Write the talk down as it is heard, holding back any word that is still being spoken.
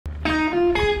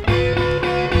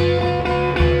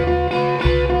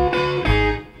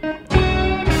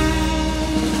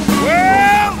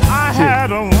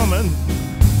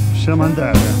possiamo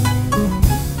andare.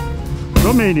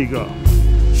 Domenico,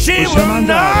 possiamo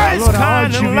andare. Allora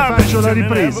oggi vi faccio la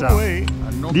ripresa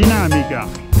dinamica.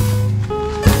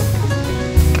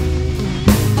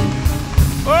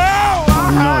 Oh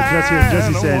no, già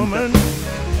si sente.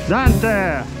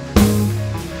 Dante!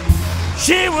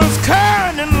 Te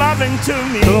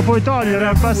lo puoi togliere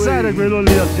al passare quello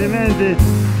lì, altrimenti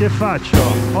che faccio?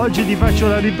 Oggi ti faccio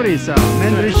la ripresa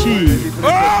mentre sci.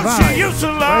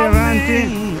 Vai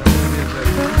avanti.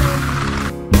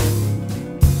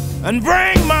 And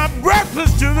bring my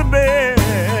breakfast to the bed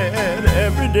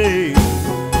every day.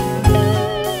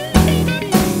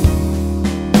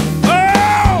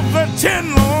 Oh, for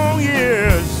 10 long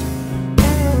years.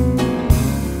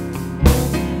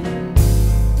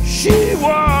 She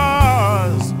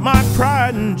was my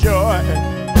pride and joy.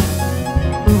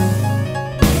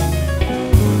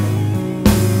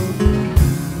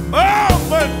 Oh,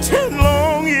 for 10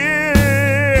 long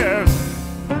years.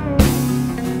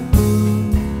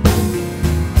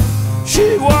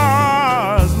 She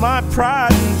was my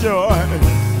pride and joy.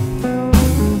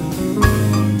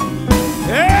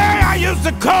 Hey, I used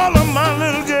to call her my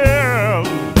little girl.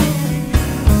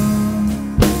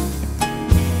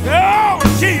 Oh,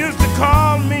 she used to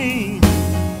call me.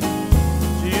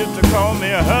 She used to call me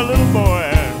her little boy.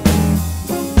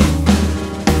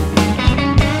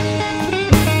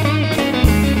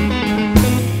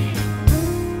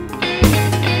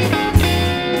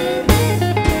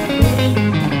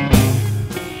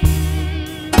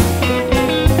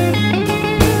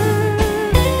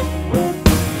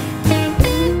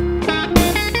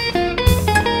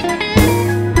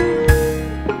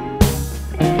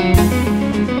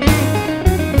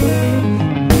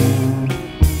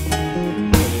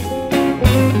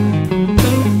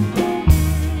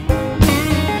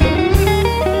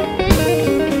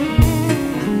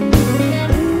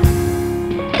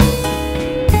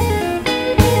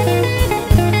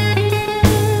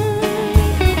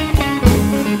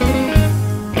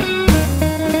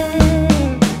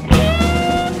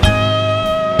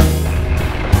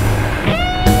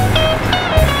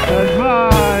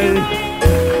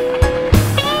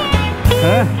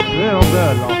 Vero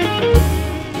bello.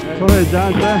 Com'è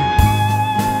Dante?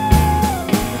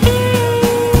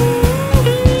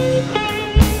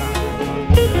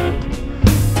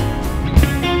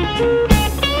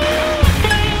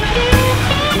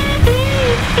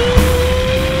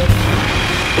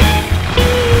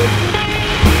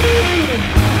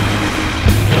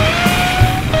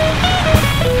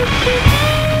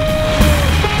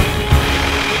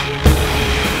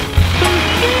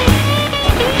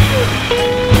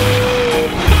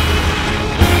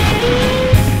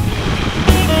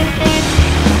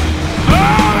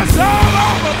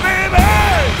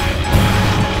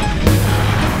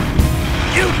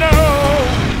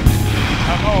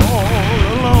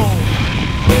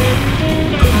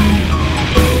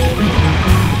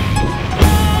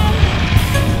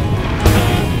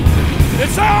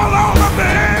 It's all over,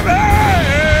 baby.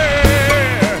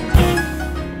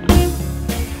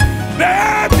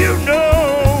 Babe, you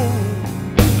know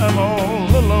I'm all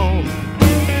alone.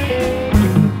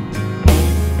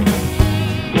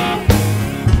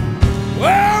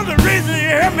 Well, the reason you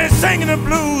hear me singing the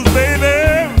blues,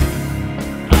 baby,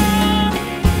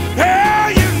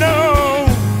 hell, you know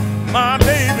my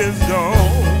baby's gone.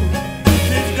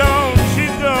 She's gone,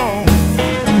 she's gone.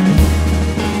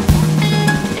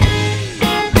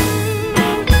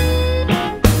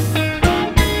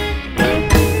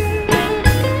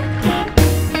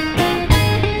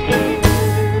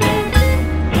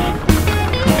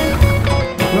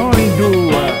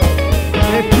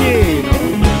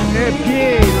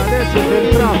 Adesso c'è il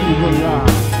traffico là.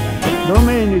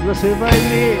 Domenico, se vai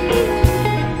lì.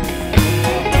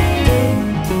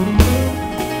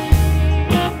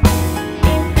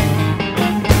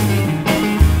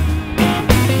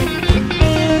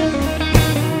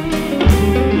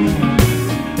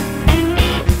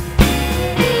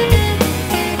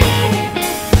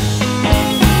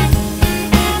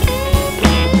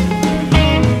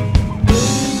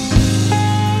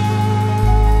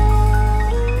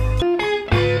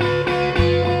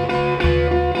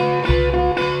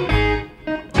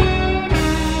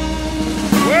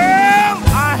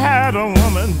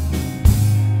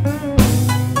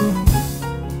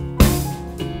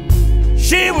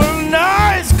 She was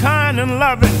nice, kind, and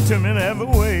loving to me in every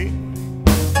way.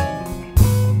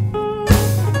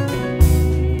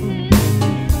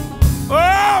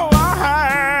 Oh, I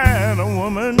had a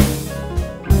woman.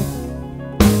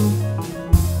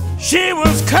 She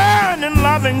was kind and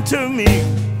loving to me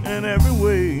in every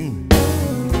way.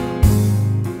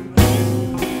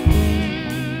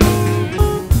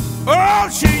 Oh,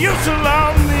 she used to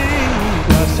love me.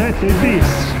 La 7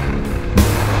 bis.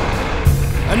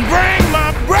 And bring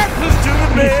my breakfast to the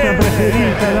Pista bed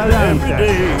preferita da every Dante.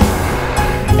 day.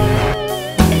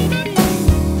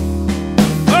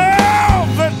 Oh,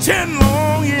 for 10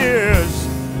 long years,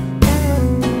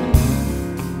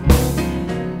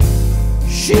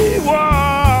 she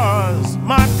was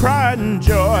my pride and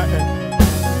joy.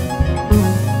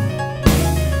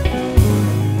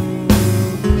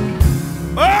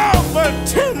 Oh, for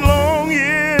 10 long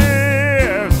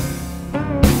years,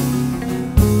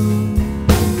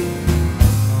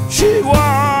 she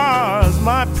was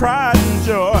my pride and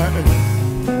joy.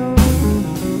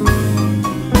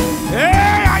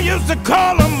 Hey, I used to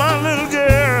call her my little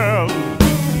girl.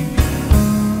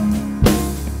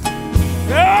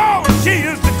 Oh, she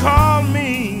used to call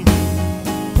me.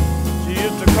 She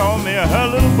used to call me her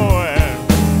little boy.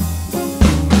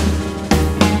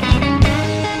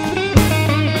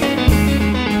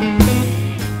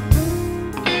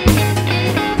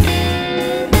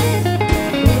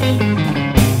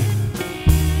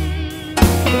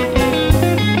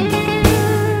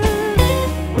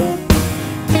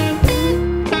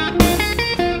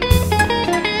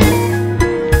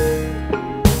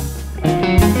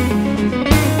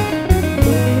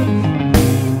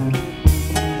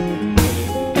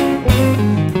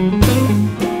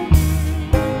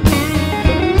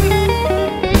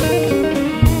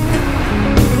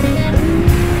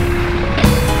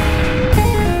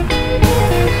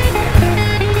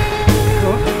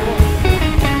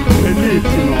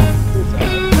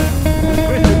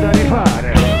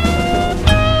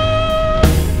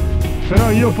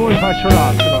 Io poi faccio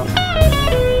l'altro.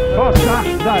 Costa?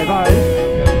 Dai, vai.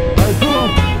 Vai tu.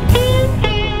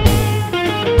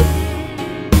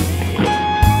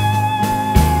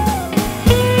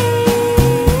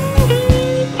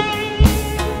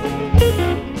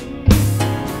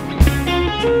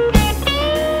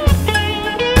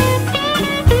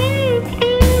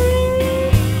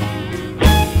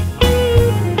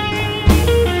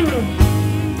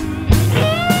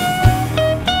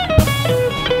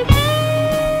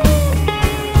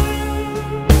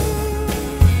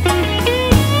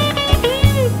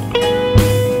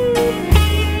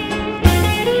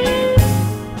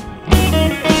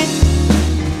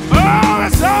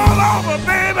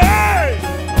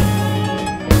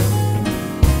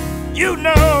 You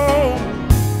know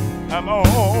I'm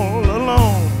all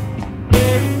alone.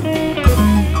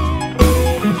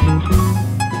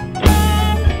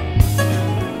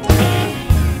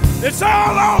 It's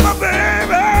all over,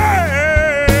 baby.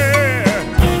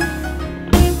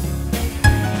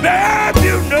 Babe,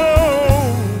 you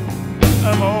know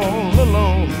I'm all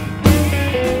alone.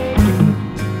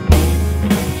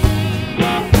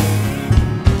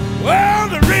 Well,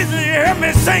 the reason you hear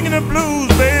me singing the blues,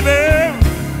 baby,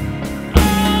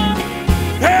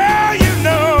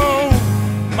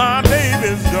 my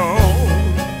baby's gone.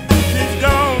 She's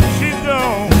gone, she's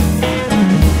gone.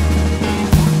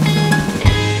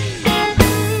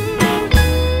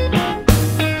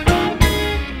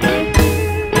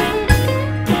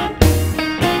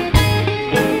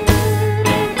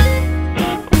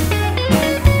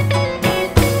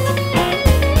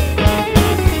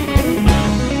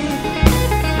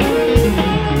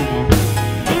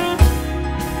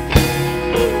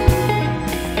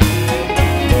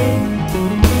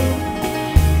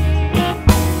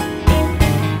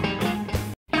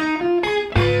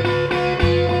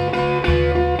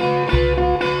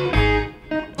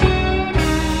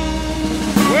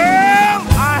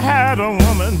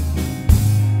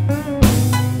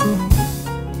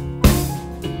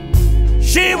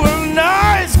 She was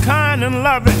nice, kind, and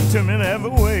loving to me in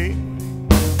every way.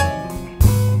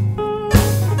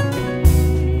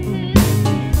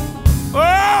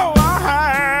 Oh, I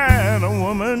had a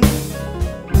woman.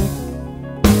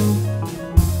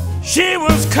 She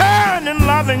was kind and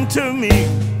loving to me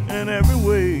in every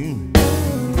way.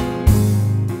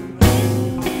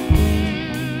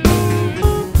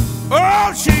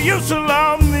 Oh, she used to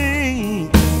love me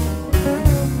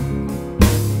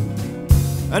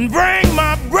and bring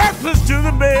my breakfast to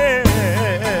the bed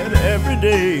every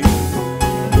day.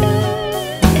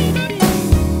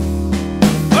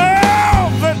 Oh,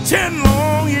 for 10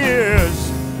 long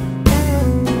years,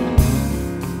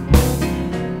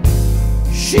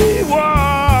 she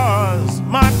was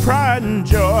my pride and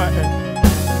joy.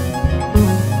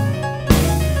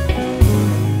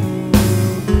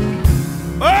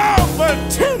 Oh, for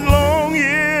 10 long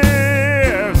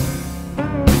years,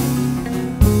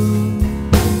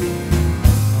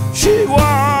 she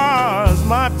was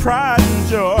my pride and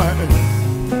joy.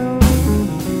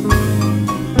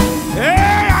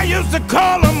 Hey, I used to to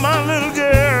call her my little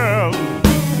girl.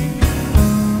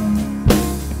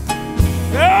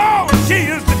 Oh, she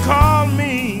used to call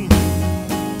me.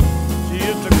 She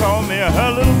used to call me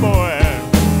her little boy.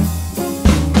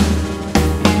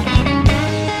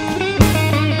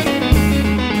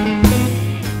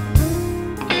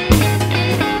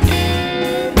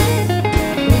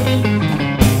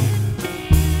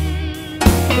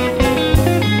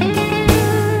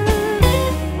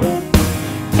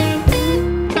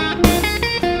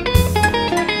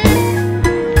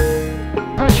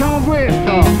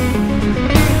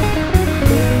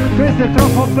 Questo è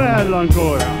troppo bello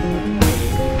ancora.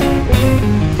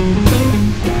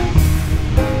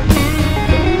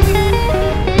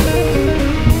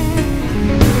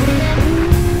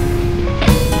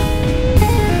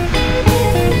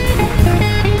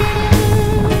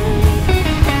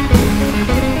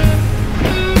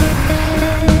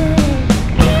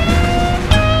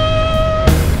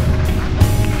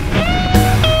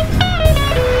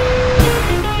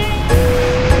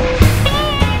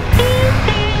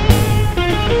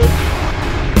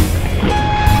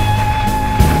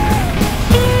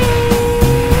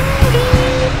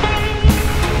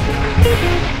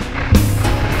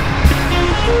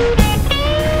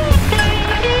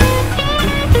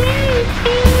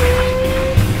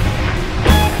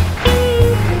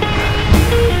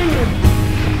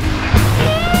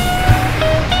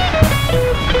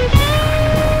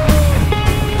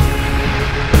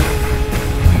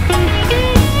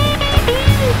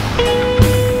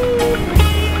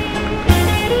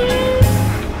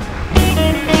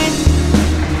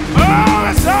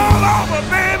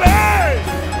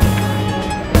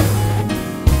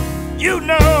 You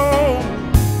know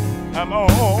I'm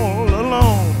all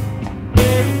alone.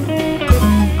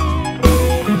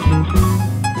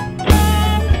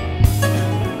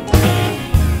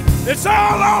 It's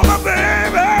all over,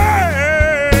 baby.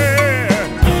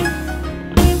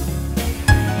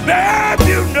 Babe,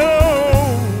 you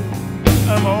know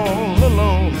I'm all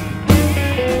alone.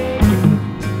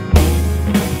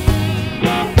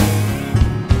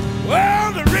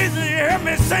 Well, the reason you hear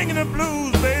me singing the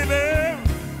blues, baby,